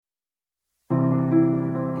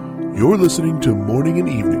You're listening to Morning and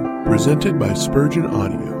Evening, presented by Spurgeon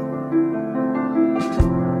Audio.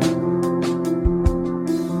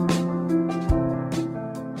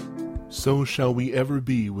 So shall we ever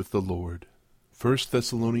be with the Lord. 1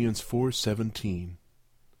 Thessalonians 4:17.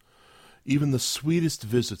 Even the sweetest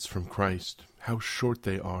visits from Christ, how short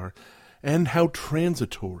they are, and how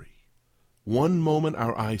transitory. One moment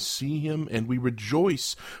our eyes see him, and we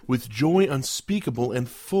rejoice with joy unspeakable and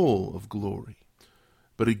full of glory.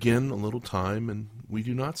 But again a little time, and we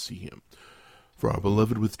do not see him. For our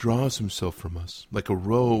beloved withdraws himself from us. Like a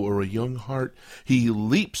roe or a young hart, he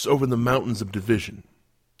leaps over the mountains of division.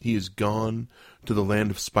 He is gone to the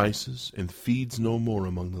land of spices, and feeds no more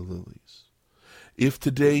among the lilies. If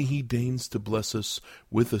today he deigns to bless us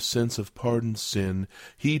with a sense of pardoned sin,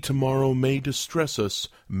 he tomorrow may distress us,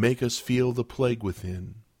 make us feel the plague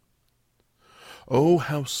within. Oh,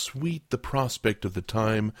 how sweet the prospect of the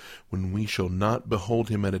time when we shall not behold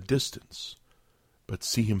him at a distance, but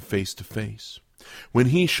see him face to face, when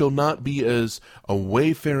he shall not be as a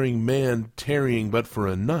wayfaring man tarrying but for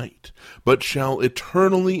a night, but shall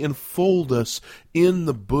eternally enfold us in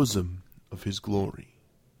the bosom of his glory.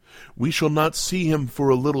 We shall not see him for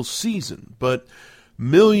a little season, but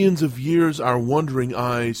millions of years our wondering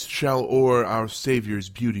eyes shall o'er our Saviour's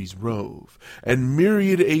beauties rove, and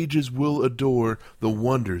myriad ages will adore the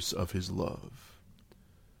wonders of his love.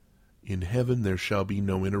 In heaven there shall be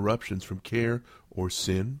no interruptions from care or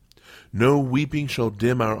sin. No weeping shall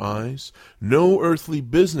dim our eyes. No earthly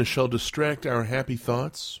business shall distract our happy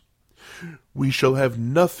thoughts. We shall have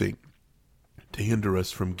nothing to hinder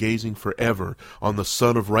us from gazing forever on the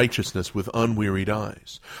Son of Righteousness with unwearied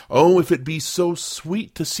eyes. Oh, if it be so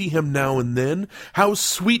sweet to see him now and then, how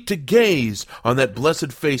sweet to gaze on that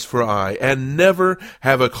blessed face for aye, and never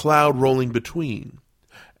have a cloud rolling between,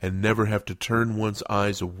 and never have to turn one's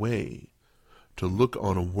eyes away to look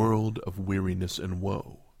on a world of weariness and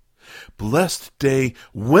woe. Blessed day,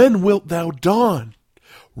 when wilt thou dawn?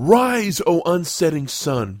 Rise, O unsetting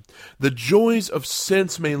sun! The joys of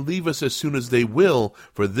sense may leave us as soon as they will,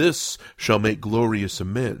 for this shall make glorious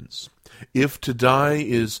amends. If to die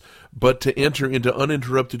is but to enter into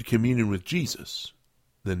uninterrupted communion with Jesus,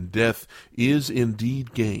 then death is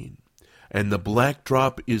indeed gain, and the black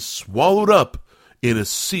drop is swallowed up in a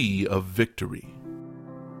sea of victory.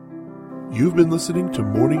 You've been listening to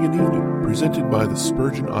Morning and Evening, presented by the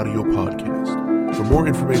Spurgeon Audio Podcast. For more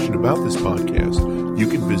information about this podcast, you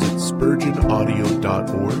can visit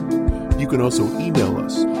spurgeonaudio.org. You can also email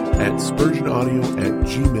us at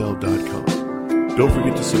spurgeonaudio@gmail.com. Don't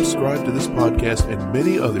forget to subscribe to this podcast and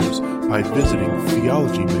many others by visiting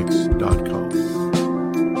theologymix.com.